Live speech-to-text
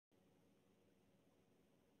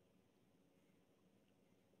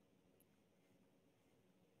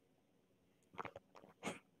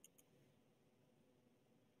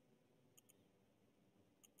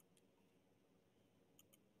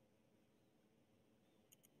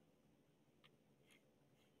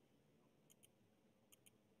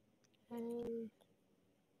I'm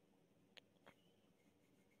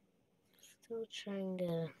still trying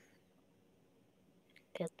to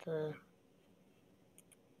get the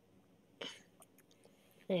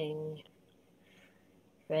thing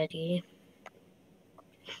ready.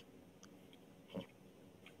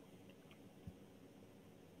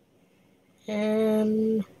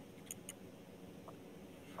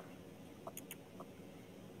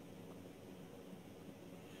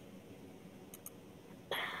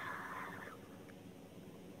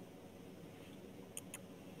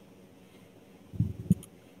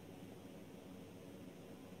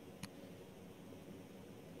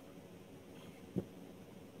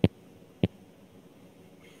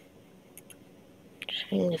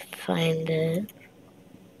 Trying to find it.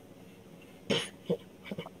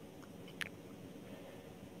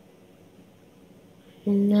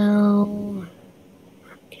 No.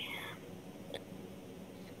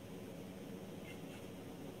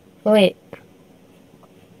 Wait.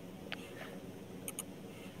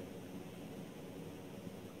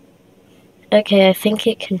 Okay, I think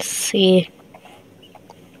it can see.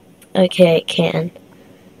 Okay, it can.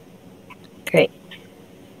 Great.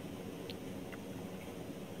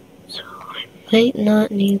 So I might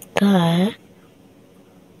not need that.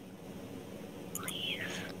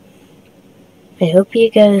 I hope you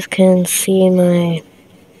guys can see my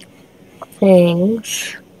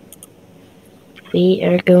things. We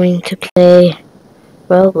are going to play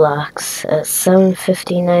Roblox at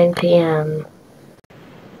 7:59 p.m.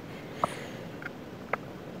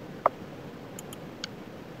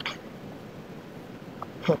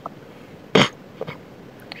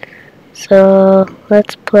 So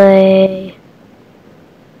let's play.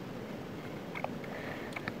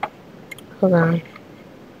 Hold on.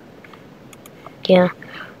 Yeah,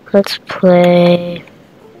 let's play.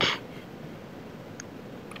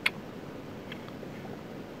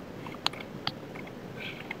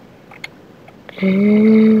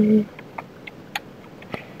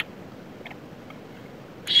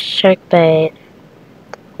 Shark Bite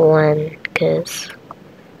 1, because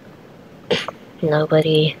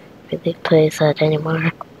nobody really plays that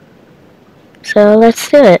anymore. So let's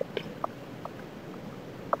do it.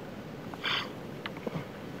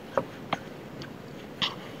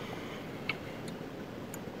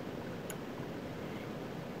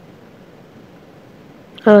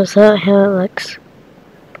 Oh, is that how it looks?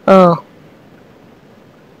 Oh.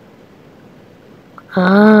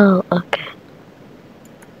 Oh, okay.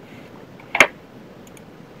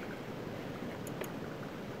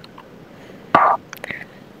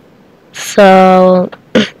 So,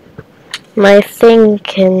 my thing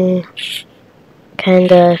can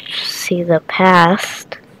kind of see the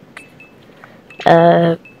past.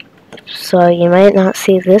 So you might not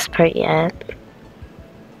see this part yet.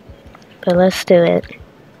 But let's do it.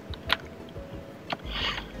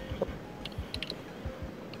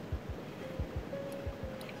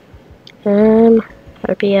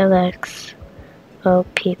 RBLX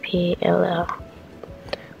OPPLL.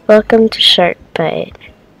 Welcome to Shark Bite.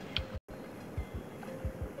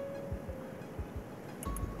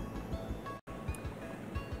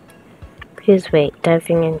 Please wait,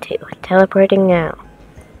 diving into. Teleporting now.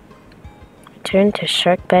 Return to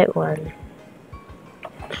Shark Bite 1.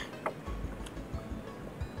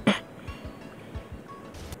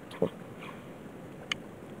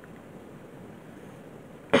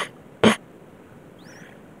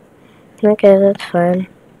 Okay, that's fine.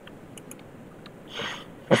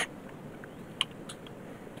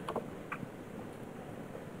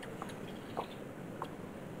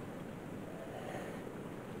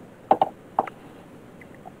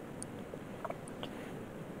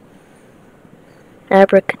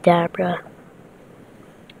 Abracadabra.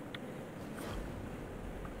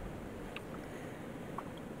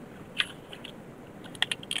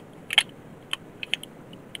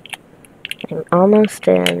 I'm almost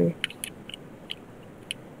in.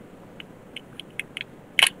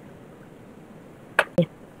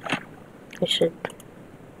 I should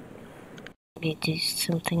maybe do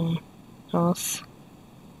something else,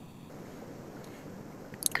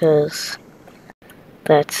 because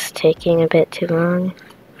that's taking a bit too long.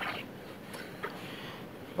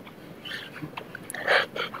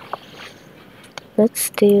 Let's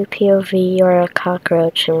do POV, you're a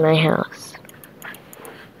cockroach in my house.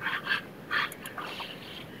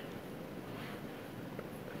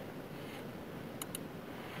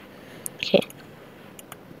 Okay.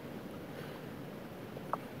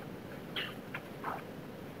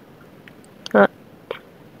 Oh,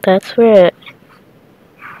 that's where it...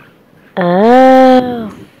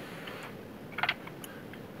 Oh!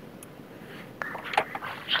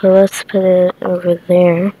 So let's put it over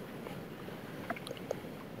there.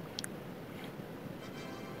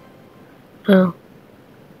 Oh.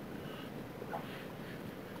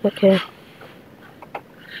 Okay.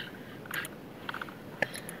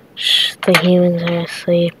 Shh, the humans are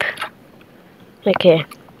asleep. Okay.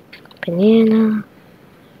 Banana.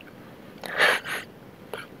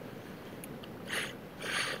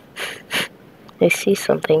 I see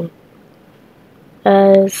something.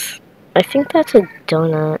 I think that's a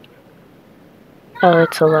donut. Oh,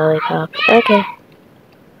 it's a lollipop. Okay.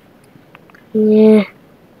 Yeah.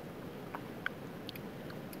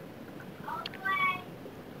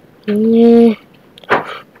 Yeah.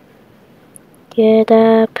 Get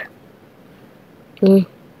up. Yeah.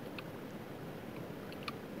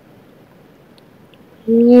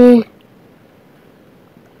 Yeah.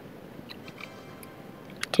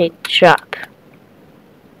 Okay, drop.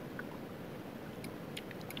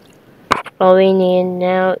 All we need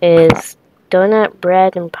now is donut,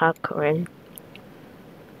 bread, and popcorn.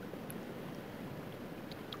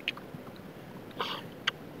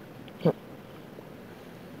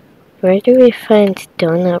 Where do we find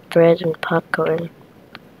donut, bread, and popcorn?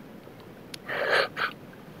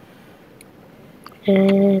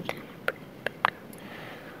 And,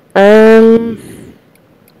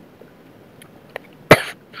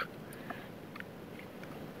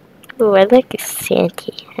 ooh, I like a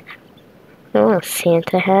Santa hat. I want a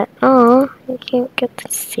Santa hat. Aw, I can't get the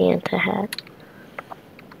Santa hat.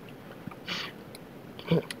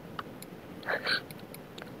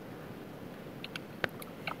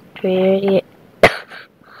 We already...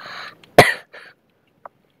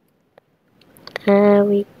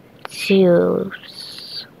 we do...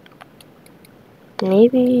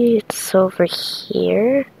 Maybe it's over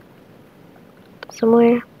here?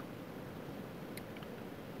 Somewhere?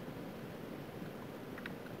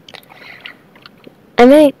 I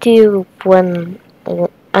might do one...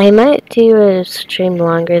 I might do a stream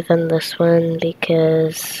longer than this one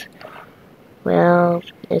because... Well,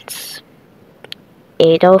 it's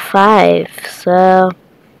 8:05, so...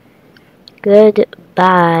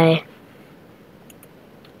 Goodbye.